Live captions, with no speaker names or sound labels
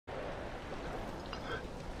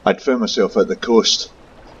I'd found myself at the coast,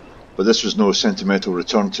 but this was no sentimental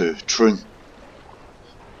return to Troon.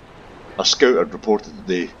 A scout had reported that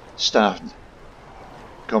the staff and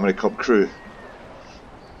Comedy Club crew,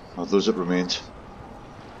 or those that remained,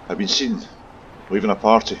 had been seen leaving a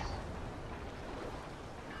party.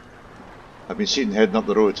 Had been seen heading up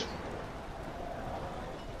the road.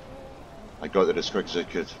 I got there as quick as I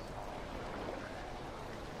could.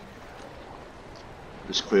 It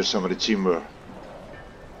was clear some of the team were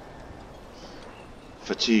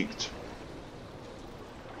fatigued.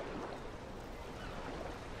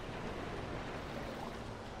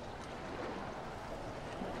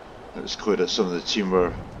 It was clear that some of the team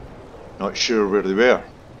were not sure where they were.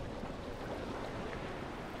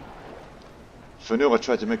 Fionnuala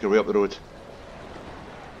tried to make her way up the road.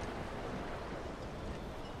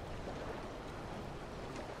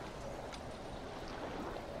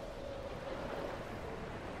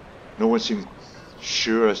 No one seemed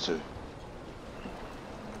sure as to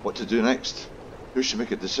what to do next. Who should make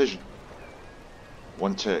a decision?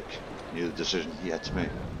 One tech knew the decision he had to make.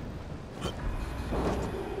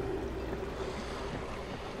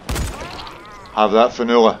 Have that,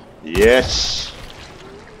 Fionnuala. Yes.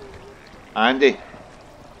 Andy.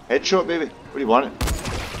 Headshot, baby. What do you want?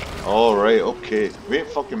 Alright, okay. We ain't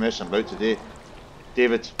fucking messing about today.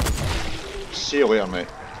 David. See you later, mate.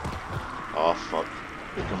 Oh, fuck.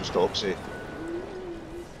 Here comes Doxy.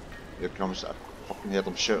 Here comes... I fucking heard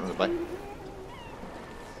him shouting in the back.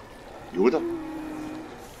 Yoda?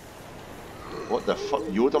 What the fuck?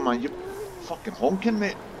 Yoda, man? You fucking honking,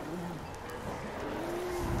 mate.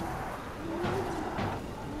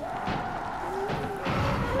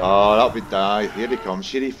 Oh, that'll be die. Here he comes.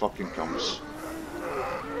 Here he fucking comes.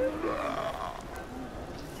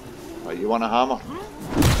 Right, you want a hammer?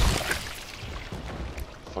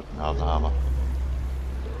 Fucking have the hammer.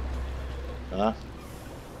 Huh?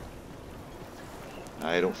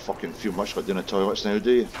 I don't fucking feel much like doing the toilets now,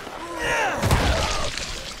 do you?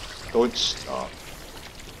 Don't stop.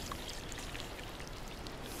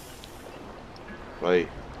 Right.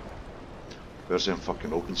 Where's them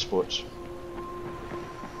fucking open spots?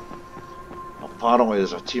 Apparently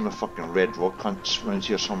there's a team of fucking red rock cunts around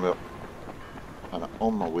here somewhere. And I'm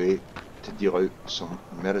on my way to deal out some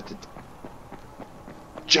merited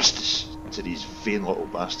justice to these vain little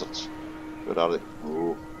bastards. Where are they?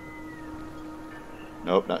 Oh.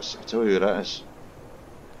 Nope, that's... I'll tell you who that is.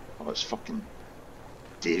 Oh, it's fucking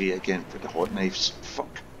Davey again with the hot knives. Fuck.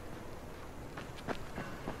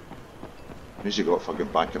 Who's he got fucking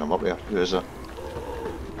backing him up there? Who is that?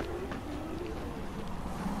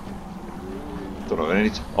 Don't know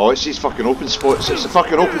any... Oh, it's these fucking open spots. It's the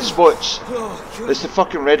fucking open spots. It's the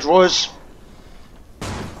fucking red rose.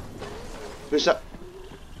 Who's that?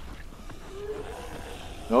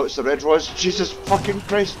 No, it's the red rose. Jesus fucking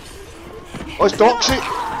Christ. Oh, it's Doxy.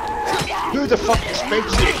 Who the fuck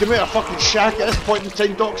expects you to come out of fucking shack at this point in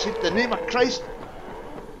time, Doxy? The name of Christ.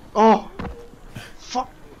 Oh. Fuck.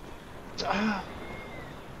 Right,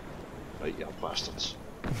 you bastards.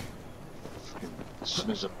 Fucking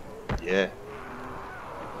snoozer. Yeah.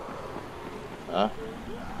 Huh?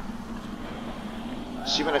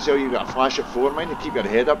 See when I tell you got a flash at 4, mind you keep your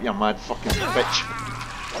head up, you mad fucking bitch.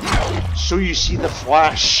 So you see the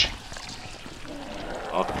flash.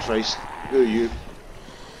 Oh Christ, who are you?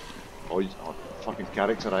 Oh, fucking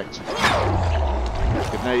character act.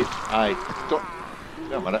 Good night. Aye. Don't...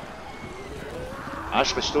 Wait a minute.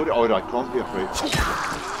 Ashley Story? Alright, compare, right.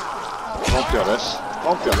 Compare this.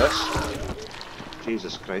 Compare this.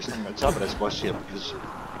 Jesus Christ, I'm going to tap this bus here because...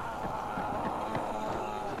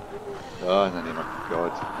 Oh, in the name of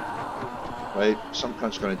God. Right, some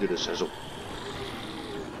cunt's going to do the sizzle.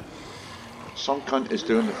 Some cunt is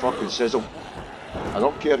doing the fucking sizzle. I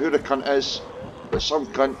don't care who the cunt is, but some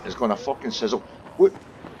cunt is going to fucking sizzle. What?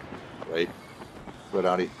 Right, where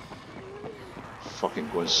are you? Fucking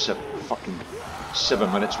going fucking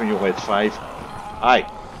 7 minutes when you led 5. Aye.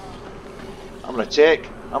 I'm gonna take.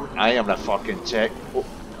 I am gonna fucking take. Oh,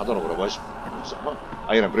 I don't know what it was.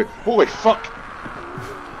 Iron Brew. Holy fuck!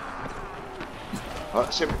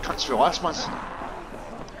 Same cunts for last month.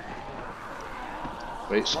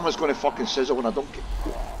 Right, someone's going to fucking sizzle when I don't get...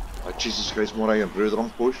 Oh, Jesus Christ, more Iron Brew, the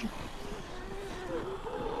wrong potion.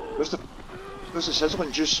 Where's the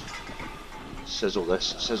sizzling juice? Sizzle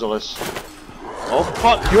this, sizzle this. Oh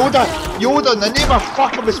fuck, Yoda! Yoda, in the name of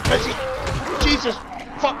fuck, I was busy! Jesus,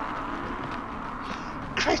 fuck!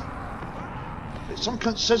 Christ! Is some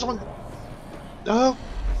cunt sizzling? No!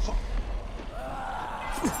 Fuck!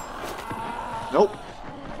 Nope.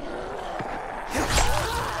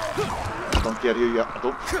 I don't care who you are, I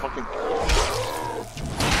don't fucking...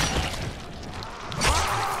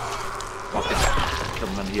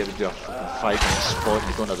 in here to do a fucking 5-minute spot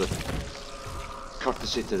and you don't have the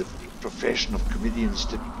courtesy to the profession of comedians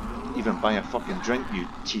to even buy a fucking drink, you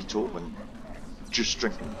teetotaling, juice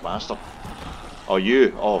drinking bastard. Oh,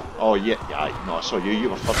 you? Oh, yeah, aye, no, I saw you, you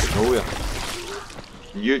were fucking nowhere.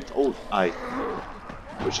 You, oh, aye.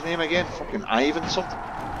 What's your name again? Fucking Ivan something?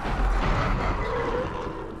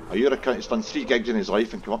 Oh, you're a cunt who's done 3 gigs in his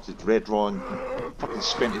life and come up to Red Raw and fucking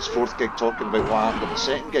spent his 4th gig talking about what happened at the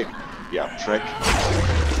 2nd gig. Yeah, prick.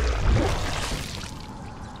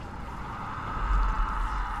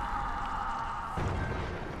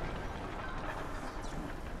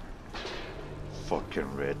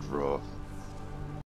 Fucking Red Raw.